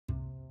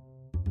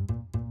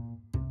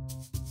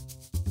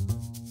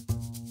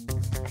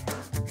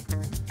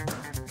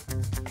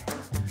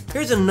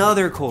Here's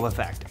another cool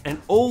effect,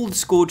 an old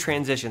school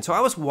transition. So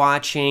I was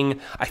watching,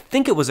 I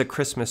think it was A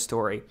Christmas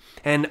Story.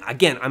 And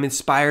again, I'm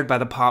inspired by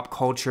the pop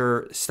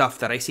culture stuff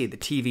that I see, the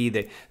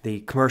TV, the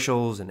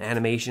commercials and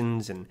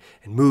animations and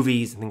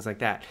movies and things like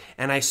that.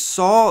 And I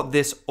saw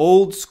this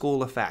old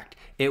school effect.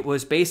 It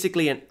was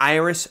basically an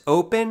iris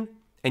open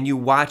and you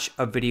watch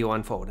a video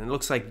unfold. And it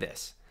looks like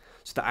this.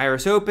 So the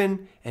iris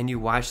open and you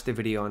watch the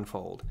video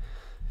unfold.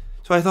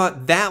 So I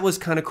thought that was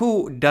kind of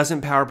cool.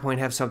 Doesn't PowerPoint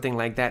have something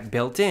like that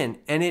built in?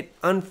 And it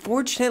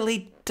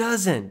unfortunately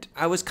doesn't.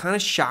 I was kind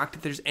of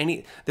shocked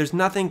that there's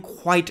nothing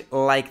quite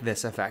like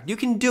this effect. You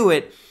can do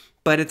it,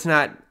 but it's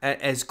not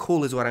as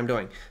cool as what I'm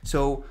doing.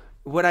 So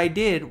what I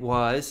did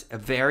was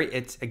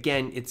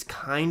it's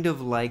kind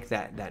of like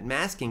that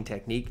masking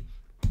technique.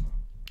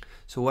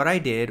 So what I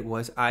did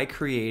was I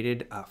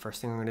created,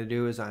 first thing I'm going to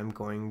do is I'm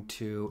going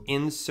to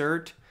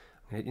insert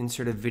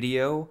a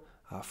video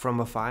from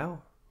a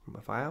file,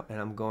 and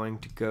I'm going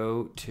to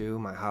go to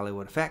my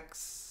Hollywood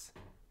effects,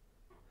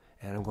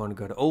 and I'm going to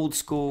go to old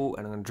school,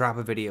 and I'm going to drop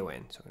a video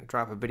in. So I'm going to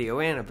drop a video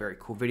in, a very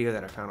cool video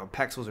that I found on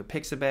Pexels or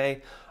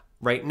Pixabay.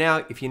 Right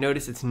now, if you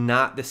notice, it's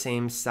not the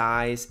same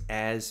size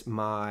as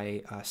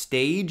my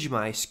stage,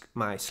 my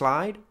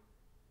slide.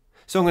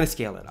 So I'm going to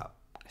scale it up.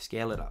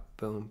 Scale it up.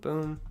 Boom,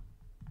 boom,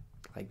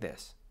 like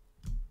this.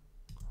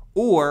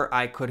 Or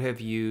I could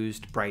have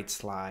used Bright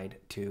Slide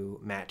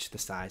to match the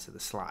size of the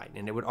slide,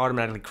 and it would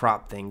automatically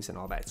crop things and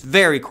all that. It's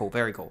very cool,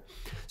 very cool.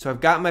 So I've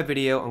got my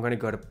video. I'm going to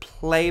go to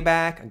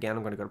playback. Again,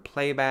 I'm going to go to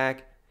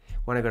playback.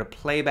 When I go to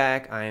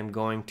playback, I am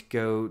going to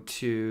go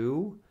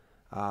to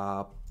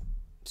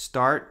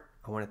start.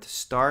 I want it to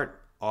start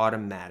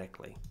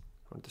automatically.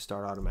 I want it to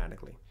start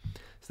automatically.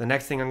 So the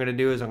next thing I'm going to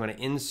do is I'm going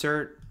to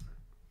insert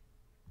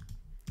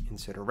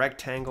a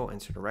rectangle,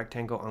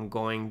 I'm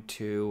going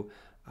to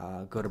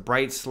go to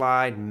Bright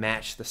Slide,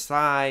 match the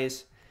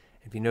size.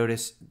 If you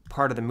notice,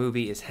 part of the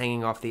movie is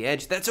hanging off the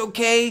edge. That's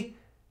okay,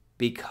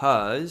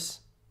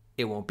 because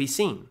it won't be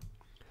seen.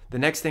 The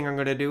next thing I'm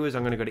going to do is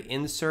I'm going to go to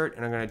Insert,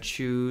 and I'm going to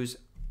choose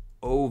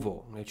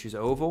Oval. I'm going to choose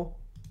Oval,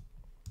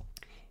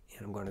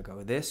 and I'm going to go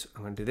with this.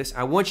 I'm going to do this.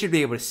 I want you to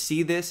be able to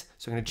see this,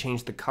 so I'm going to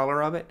change the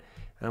color of it,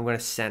 and I'm going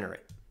to center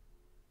it.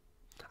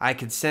 I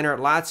could center it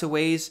lots of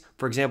ways.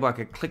 For example, I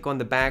could click on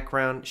the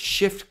background,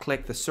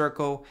 shift-click the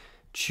circle,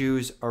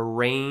 choose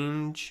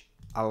Arrange,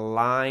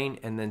 Align,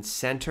 and then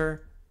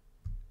Center.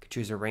 I could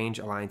choose Arrange,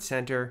 Align,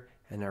 Center,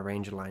 and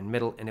Arrange, Align,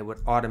 Middle, and it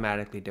would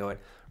automatically do it.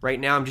 Right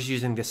now, I'm just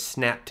using the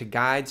Snap to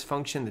Guides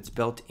function that's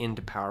built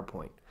into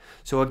PowerPoint.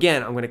 So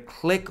again, I'm going to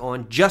click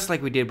on, just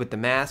like we did with the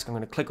mask, I'm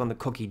going to click on the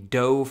cookie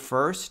dough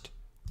first.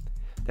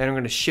 Then I'm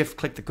going to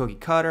shift-click the cookie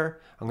cutter.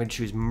 I'm going to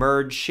choose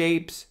Merge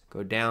Shapes,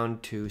 go down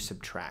to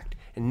Subtract.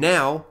 And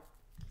now,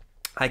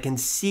 I can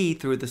see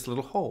through this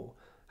little hole.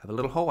 I have a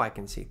little hole I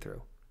can see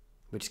through,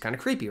 which is kind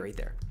of creepy right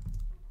there.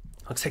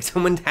 Looks like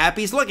someone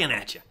happy's looking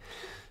at you.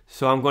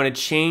 So I'm going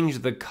to change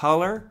the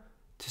color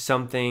to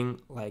something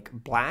like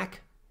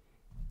black.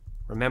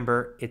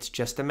 Remember, it's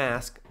just a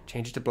mask.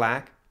 Change it to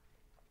black.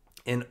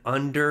 And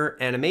under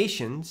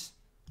animations,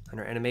 I'm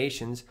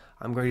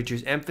going to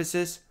choose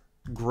Emphasis,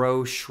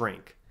 Grow,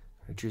 Shrink.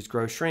 I'm going to choose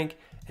Grow, Shrink.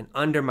 And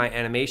under my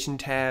animation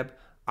tab,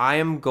 I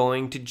am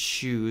going to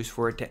choose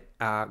for it to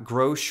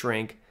grow,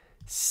 shrink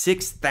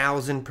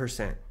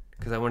 6,000%,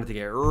 because I want it to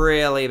get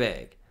really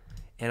big.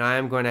 And I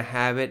am going to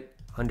have it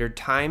under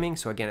timing.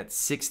 So again, it's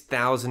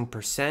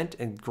 6,000%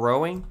 and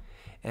growing.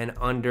 And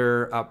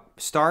under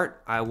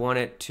start, I want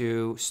it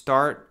to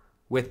start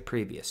with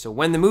previous. So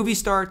when the movie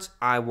starts,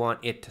 I want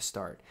it to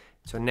start.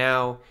 So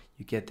now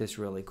you get this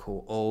really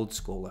cool old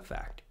school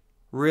effect.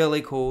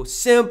 Really cool,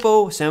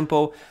 simple,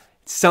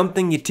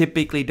 something you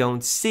typically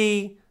don't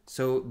see.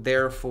 So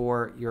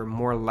therefore, you're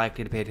more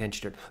likely to pay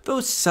attention to it.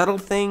 Those subtle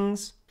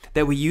things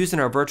that we use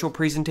in our virtual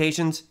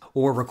presentations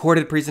or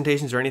recorded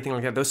presentations or anything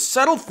like that, those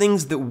subtle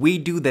things that we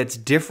do that's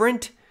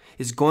different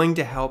is going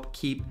to help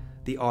keep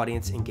the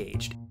audience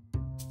engaged.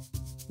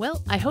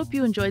 Well, I hope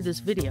you enjoyed this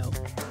video.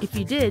 If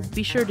you did,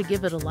 be sure to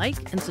give it a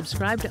like and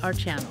subscribe to our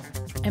channel.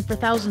 And for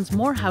thousands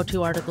more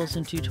how-to articles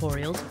and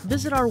tutorials,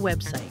 visit our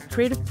website,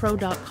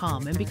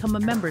 creativepro.com, and become a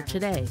member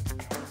today.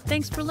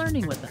 Thanks for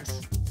learning with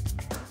us.